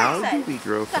 How do we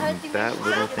grow from that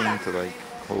little thing to like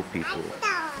whole people?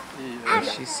 Like,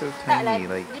 she's so tiny.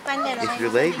 Like, if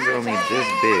your legs are only this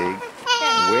big,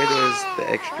 where does the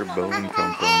extra bone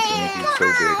come from to make you so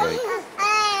big? Like,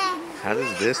 how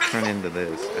does this turn into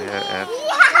this? I have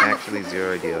actually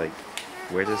zero idea. Like,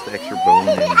 where does the extra bone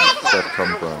and stuff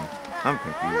come from? I'm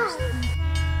confused.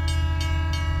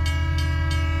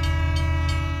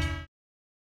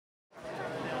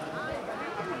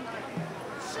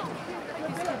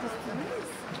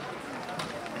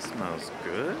 It smells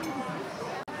good.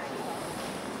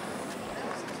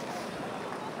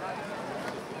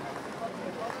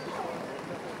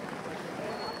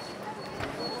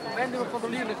 En we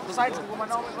controleren de site voor mijn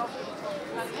naam is af.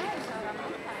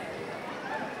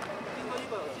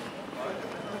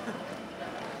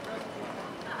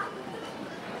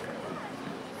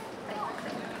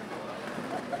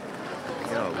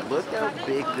 Yo, look how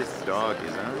big this dog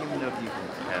is. I don't even know if you can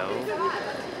tell.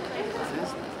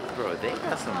 This, bro, they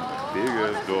got some big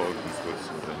ass dogs in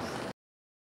Switzerland.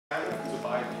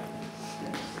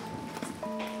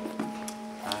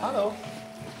 Hello.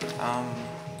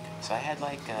 So I had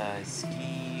like a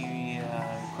ski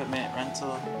equipment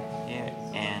rental here,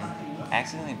 and I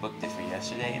accidentally booked it for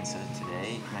yesterday instead of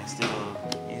today. Can I still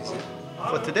use it?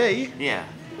 For today? Yeah.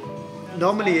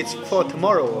 Normally it's for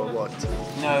tomorrow or what?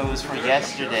 No, it was for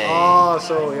yesterday. Oh,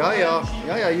 so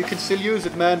yeah, you can still use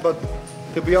it, man, but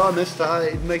to be honest,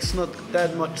 it makes not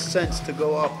that much sense to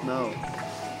go up now.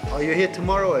 Are you here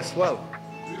tomorrow as well?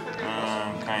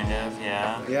 Kind of,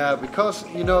 yeah. Yeah, because,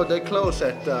 you know, they close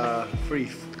at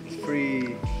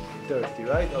 3:30,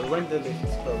 right? Or when did it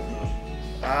close?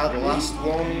 The last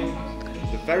one,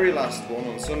 the very last one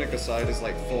on Sunnica side is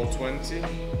like 4:20,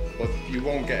 but you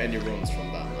won't get any runs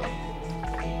from that now.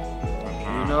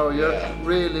 You know, you're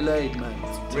really late, man.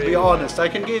 To Really be honest, I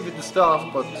can give you the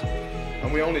stuff, but...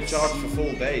 And we only charge for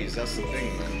full days, that's the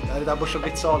thing, man. Det där bara så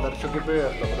vitt sal, där så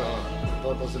gebeugt.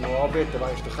 Dat was een arbete, waar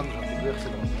je te gaan gebeugt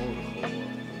zijn.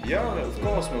 Yeah, of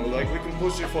course, man. Like, we can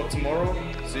push it for tomorrow,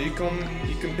 so you can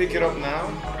pick it up now,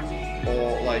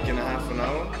 or like in a half an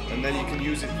hour, and then you can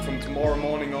use it from tomorrow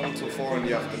morning on till 4 in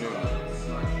the afternoon.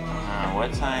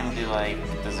 What time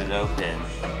does it open?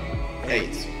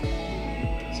 8. So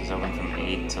it's open from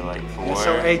 8 to like 4? Yeah,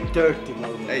 so 8:30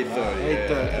 maybe. 8:30,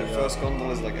 yeah. First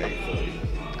gondola is like 8:30.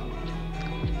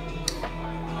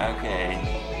 Okay.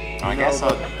 I guess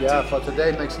I'll... Yeah, for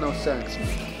today makes no sense.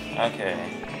 Okay.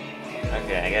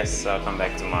 Okay, I guess I'll come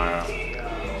back tomorrow.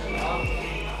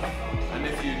 And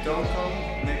if you don't come,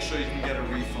 make sure you can get a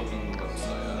refund on the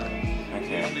website.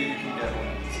 Okay. Usually you can get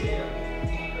one. So,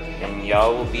 yeah. And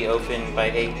y'all will be open by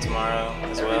 8 tomorrow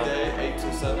as well? Every day, 8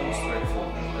 to 7, straight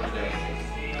forward. Every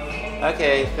day.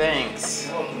 Okay, thanks.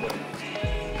 You're welcome, buddy.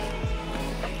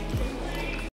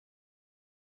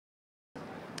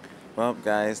 Well,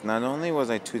 guys, not only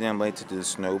was I too damn late to do the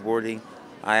snowboarding,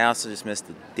 I also just missed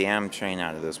the damn train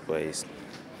out of this place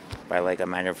by like a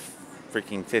matter of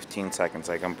freaking 15 seconds.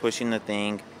 Like, I'm pushing the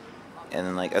thing, and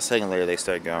then like a second later they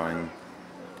start going.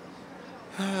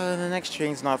 The next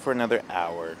train's not for another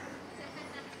hour.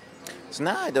 So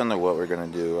now I don't know what we're gonna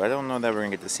do. I don't know that we're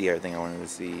gonna get to see everything I wanted to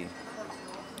see.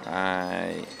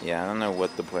 I don't know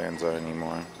what the plans are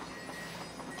anymore.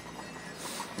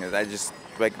 'Cause I just,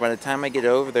 like, by the time I get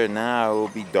over there now, it will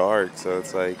be dark, so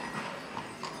it's like,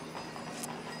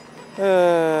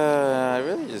 I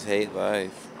really just hate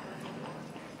life.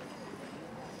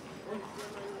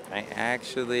 I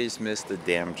actually just missed the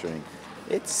damn train.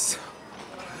 It's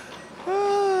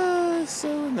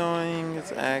so annoying.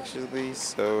 It's actually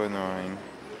so annoying.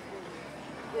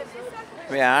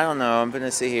 Yeah, I don't know. I'm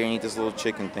gonna sit here and eat this little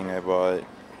chicken thing I bought.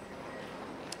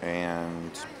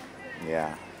 And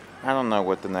yeah, I don't know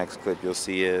what the next clip you'll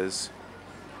see is.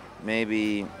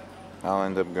 Maybe I'll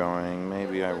end up going.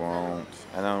 Maybe I won't.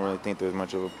 I don't really think there's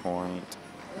much of a point,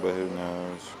 but who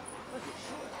knows.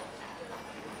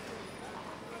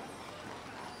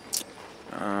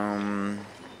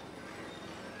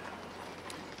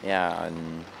 Yeah,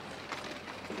 and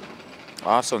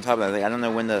also on top of that, like, I don't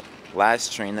know when the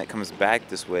last train that comes back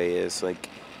this way is. Like,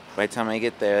 by the time I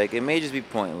get there, like, it may just be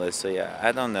pointless. So yeah,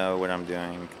 I don't know what I'm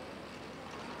doing.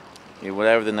 Yeah,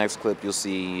 whatever the next clip you'll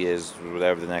see is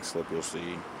whatever the next clip you'll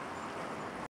see.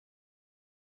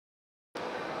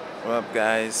 Well,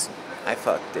 guys, I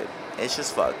fucked it. It's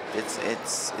just fucked.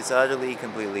 It's utterly,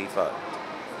 completely fucked.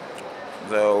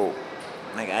 So,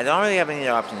 like, I don't really have any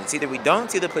options. It's either we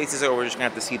don't see the places or we're just gonna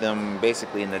have to see them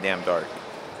basically in the damn dark.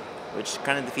 Which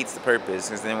kind of defeats the purpose,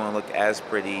 because they won't look as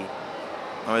pretty.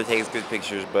 I want to take good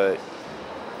pictures, but,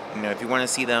 you know, if you want to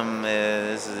see them,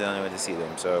 this is the only way to see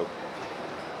them. So,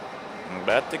 I'm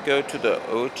about to go to the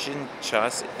Ocean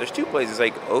Chasse. There's two places,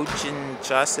 like Ocean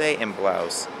Chasse and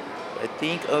Blouse. I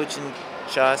think Ocean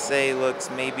Chasse looks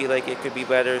maybe like it could be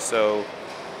better, so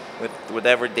with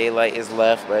whatever daylight is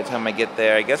left by the time I get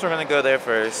there, I guess we're going to go there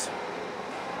first.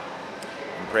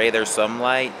 And pray there's some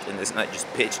light and it's not just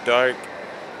pitch dark.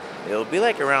 It'll be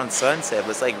like around sunset, but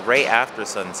it's like right after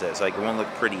sunset, so like it won't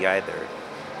look pretty either.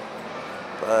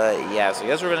 But yeah, so I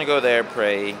guess we're going to go there,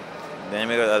 pray. Then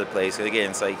we go to the other place. So again,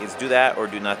 it's like, it's do that or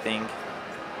do nothing.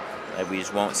 Like, we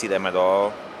just won't see them at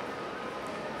all.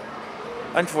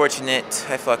 Unfortunate,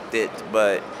 I fucked it,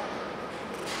 but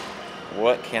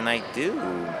what can I do?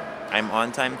 I'm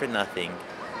on time for nothing.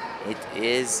 It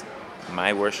is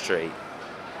my worst trait.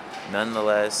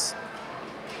 Nonetheless,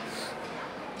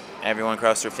 everyone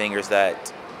cross their fingers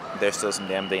that there's still some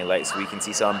damn daylight so we can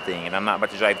see something. And I'm not about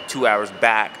to drive 2 hours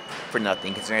back for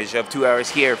nothing, considering I just have 2 hours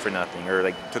here for nothing, or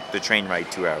like took the train ride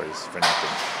 2 hours for nothing.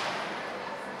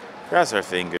 Cross our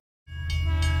fingers.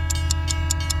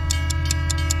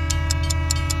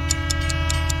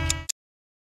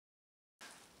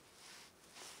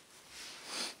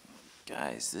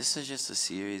 Guys, this is just a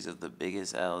series of the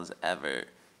biggest L's ever.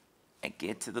 I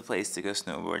get to the place to go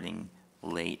snowboarding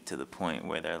late to the point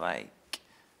where they're like,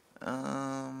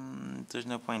 there's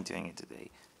no point doing it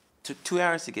today. Took 2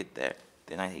 hours to get there.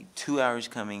 Then I take 2 hours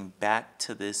coming back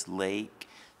to this lake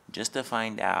just to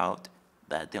find out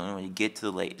that the only way to get to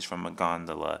the lake is from a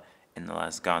gondola, and the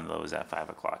last gondola was at 5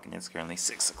 o'clock, and it's currently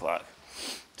 6 o'clock.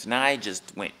 So now I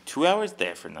just went 2 hours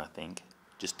there for nothing,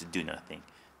 just to do nothing.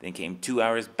 Then came 2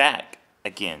 hours back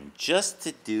again, just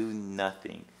to do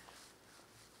nothing.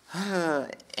 And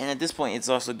at this point, it's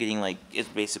also getting like, it's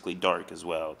basically dark as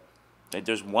well. Like,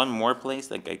 there's one more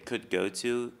place like I could go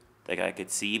to, like I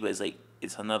could see, but it's like,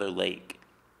 it's another lake.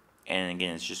 And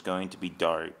again, it's just going to be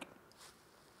dark.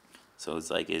 So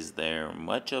it's like, is there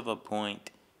much of a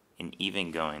point in even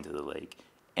going to the lake?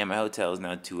 And my hotel is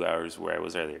now 2 hours where I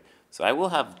was earlier. So I will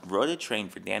have rode a train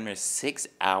for damn near 6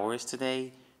 hours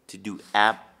today to do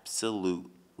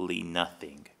absolutely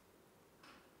nothing.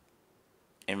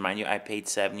 And mind you, I paid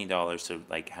 $70 to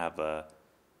like have a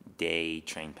day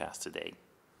train pass today.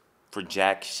 For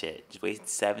jack shit. Just wasted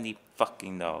 $70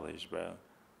 fucking dollars, bro.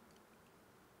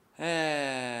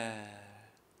 Yeah,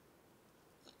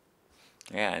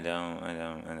 I don't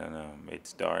know.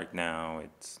 It's dark now.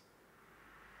 It's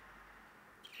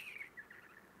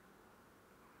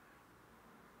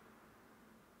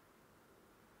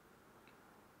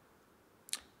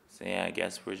So yeah, I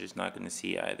guess we're just not going to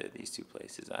see either of these two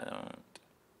places. I don't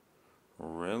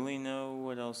really know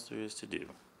what else there is to do.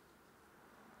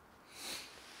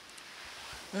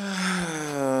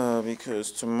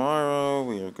 Because tomorrow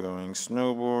we are going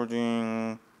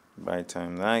snowboarding. By the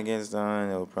time that gets done,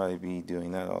 it'll probably be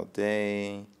doing that all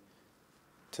day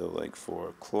till like 4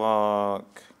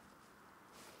 o'clock.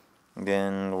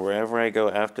 Then wherever I go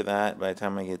after that, by the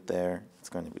time I get there, it's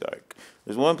going to be dark.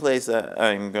 There's one place that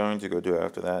I'm going to go do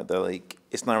after that, like,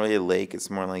 it's not really a lake, it's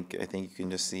more like, I think you can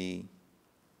just see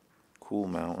cool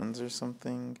mountains or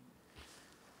something.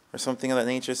 Or something of that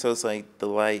nature, so it's like the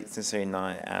light's necessarily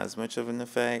not as much of an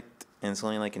effect, and it's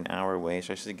only like an hour away,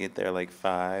 so I should get there like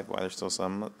 5 while there's still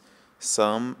some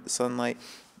sunlight.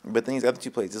 But then these other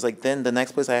two places, like, then the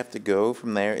next place I have to go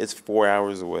from there is 4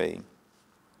 hours away.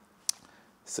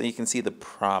 So you can see the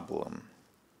problem.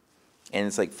 And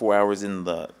it's like 4 hours in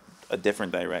a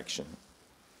different direction.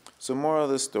 So moral of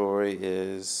the story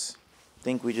is, I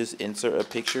think we just insert a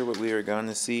picture what we were going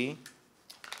to see,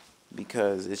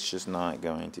 because it's just not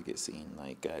going to get seen.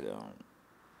 Like, I don't.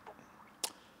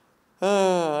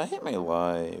 I hate my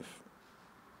life.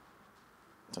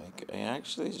 Like, I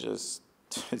actually just.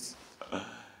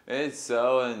 It's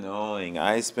so annoying.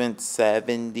 I spent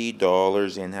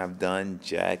 $70 and have done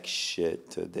jack shit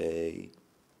today.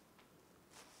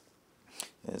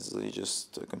 It's really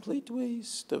just a complete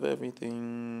waste of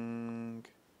everything.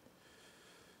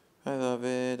 I love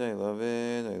it, I love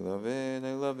it, I love it,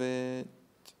 I love it.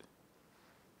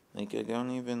 Like, I don't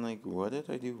even, like, what did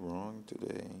I do wrong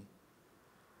today?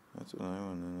 That's what I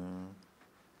want to know.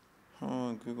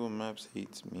 Oh, Google Maps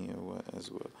hates me or what as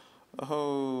well.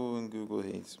 Oh, and Google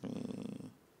hates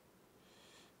me.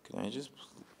 Can I just...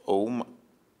 Oh my...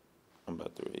 I'm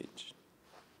about to rage.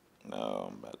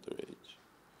 No, I'm about to rage.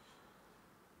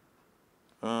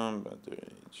 I'm about to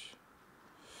rage.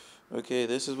 Okay,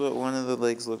 this is what one of the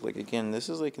lakes look like. Again, this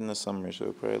is like in the summer, so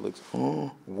it probably looks...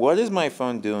 Oh, what is my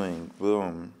phone doing?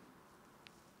 Boom.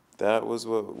 That was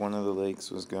what one of the lakes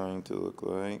was going to look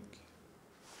like.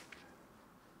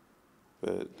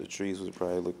 But the trees would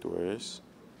probably look worse.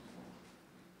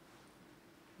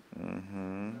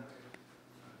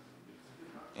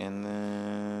 And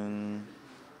then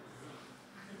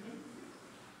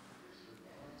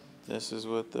this is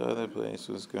what the other place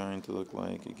was going to look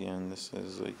like. Again, this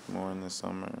is like more in the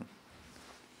summer.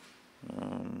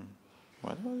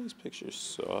 Why do all these pictures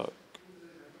suck?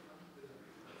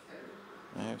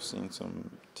 I have seen some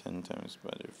 10 times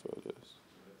better photos.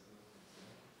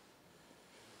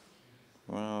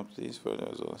 Well, these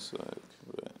photos all suck,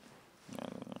 but I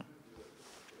don't know.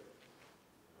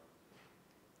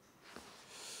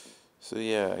 So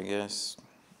yeah, I guess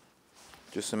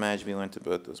just imagine we went to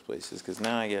both those places, because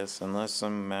now I guess unless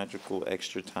some magical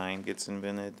extra time gets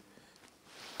invented,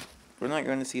 we're not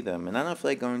going to see them. And I don't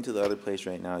feel like going to the other place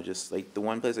right now. Just like the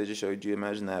one place I just showed you,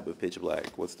 imagine that, but pitch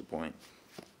black. What's the point?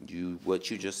 What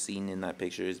you just seen in that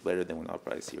picture is better than what I'll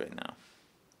probably see right now.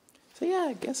 So yeah,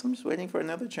 I guess I'm just waiting for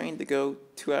another train to go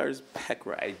 2 hours back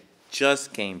where I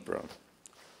just came from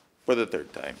for the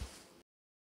 3rd time.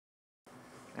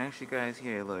 Actually, guys,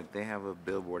 here, look, they have a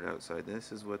billboard outside.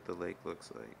 This is what the lake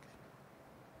looks like.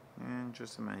 And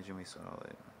just imagine we saw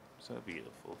it. So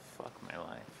beautiful. Fuck my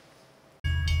life.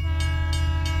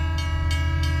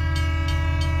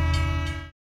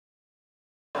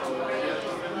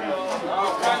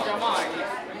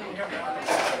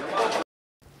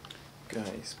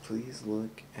 Guys, please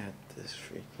look at this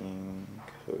freaking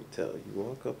hotel. You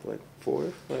walk up like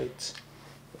 4 flights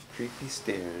of creepy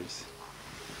stairs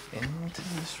into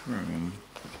this room,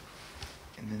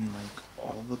 and then like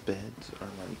all the beds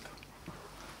are like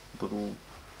little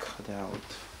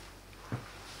cutout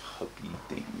hubby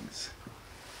things.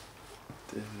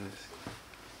 This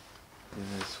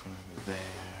one over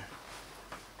there,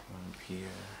 one up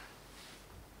here.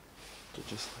 They're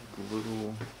just like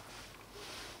little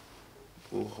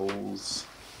holes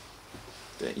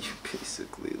that you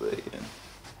basically lay in.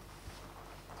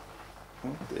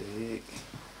 What the heck?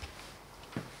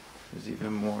 There's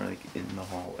even more like in the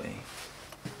hallway.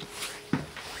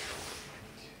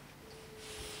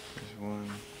 There's one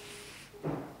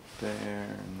there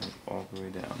and like all the way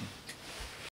down.